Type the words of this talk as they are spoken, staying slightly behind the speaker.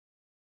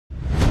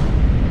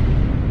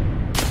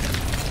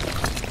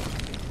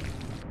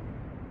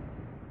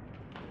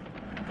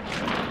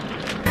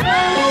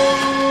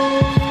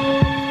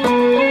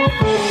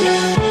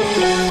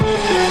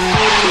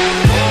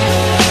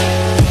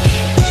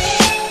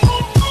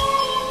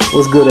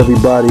What's good,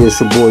 everybody?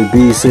 It's your boy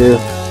Beast here.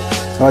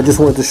 I just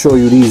wanted to show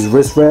you these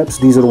wrist wraps.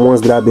 These are the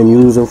ones that I've been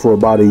using for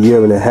about a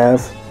year and a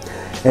half,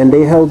 and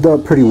they held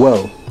up pretty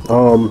well.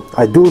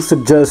 I do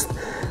suggest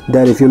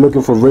that if you're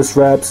looking for wrist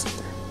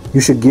wraps,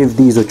 you should give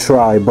these a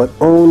try, but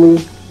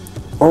only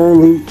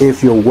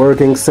if your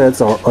working sets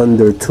are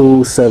under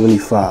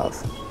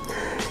 $275.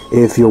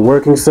 If your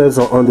working sets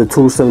are under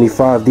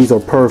 $275, these are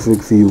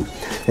perfect for you.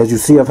 As you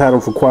see, I've had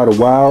them for quite a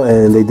while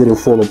and they didn't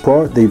fall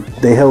apart.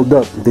 They held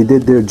up. They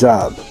did their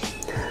job.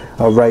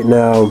 Right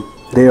now,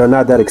 they are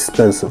not that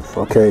expensive,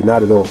 okay?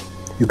 Not at all.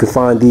 You can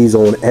find these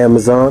on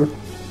Amazon.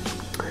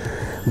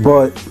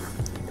 But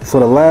for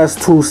the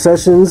last 2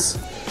 sessions,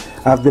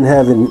 I've been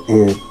having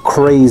a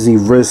crazy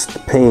wrist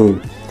pain.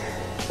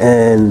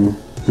 And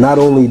not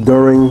only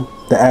during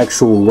the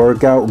actual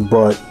workout,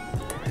 but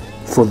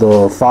for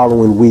the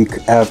following week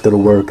after the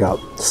workout.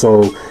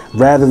 So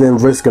rather than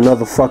risk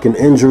another fucking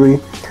injury,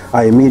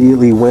 I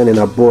immediately went and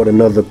I bought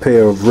another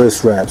pair of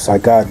wrist wraps. I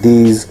got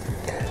these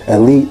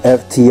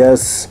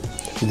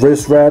EliteFTS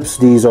wrist wraps.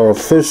 These are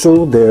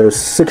official. They're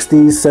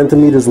 60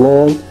 centimeters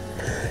long,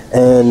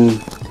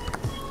 and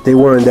they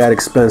weren't that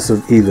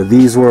expensive either.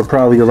 These were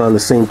probably around the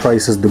same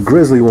price as the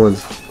Grizzly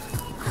ones,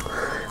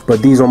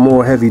 but these are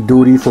more heavy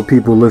duty for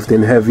people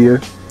lifting heavier.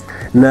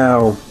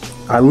 Now,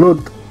 I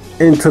looked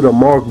into the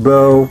Mark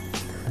Bell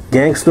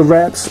gangster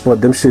wraps,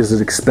 but them shits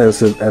is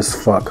expensive as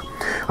fuck.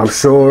 I'm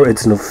sure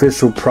it's an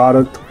official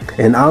product,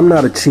 and I'm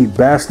not a cheap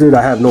bastard.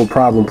 I have no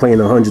problem paying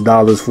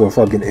 $100 for a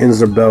fucking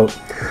Inzer belt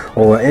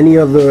or any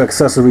other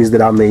accessories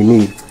that I may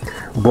need,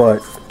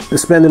 but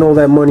spending all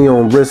that money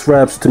on wrist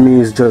wraps to me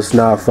is just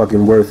not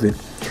fucking worth it.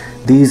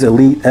 These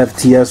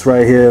EliteFTS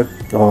right here,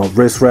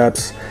 wrist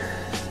wraps,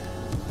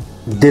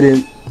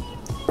 didn't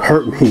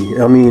hurt me.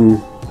 I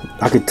mean,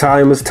 I could tie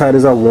them as tight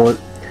as I want.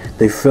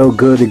 They felt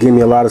good. They gave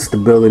me a lot of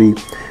stability.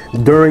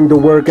 During the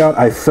workout,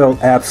 I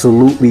felt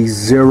absolutely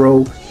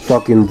zero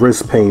fucking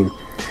wrist pain.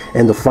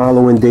 And the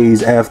following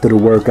days after the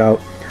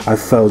workout, I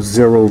felt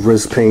zero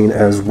wrist pain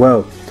as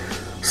well.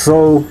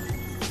 So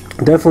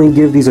definitely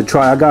give these a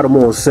try. I got them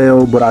on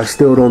sale, but I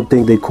still don't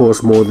think they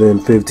cost more than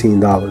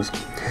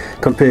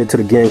 $15 compared to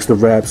the gangster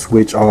wraps,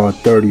 which are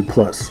 30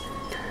 plus.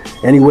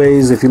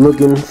 Anyways, if you're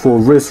looking for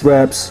wrist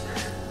wraps,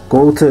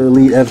 go to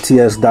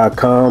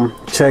EliteFTS.com.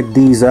 Check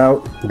these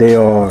out. They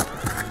are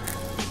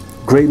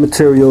great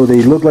material.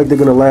 They look like they're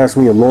gonna last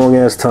me a long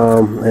ass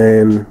time,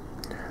 and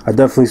I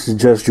definitely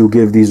suggest you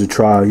give these a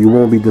try. You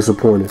won't be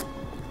disappointed.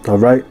 All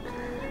right,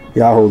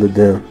 y'all hold it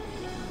down.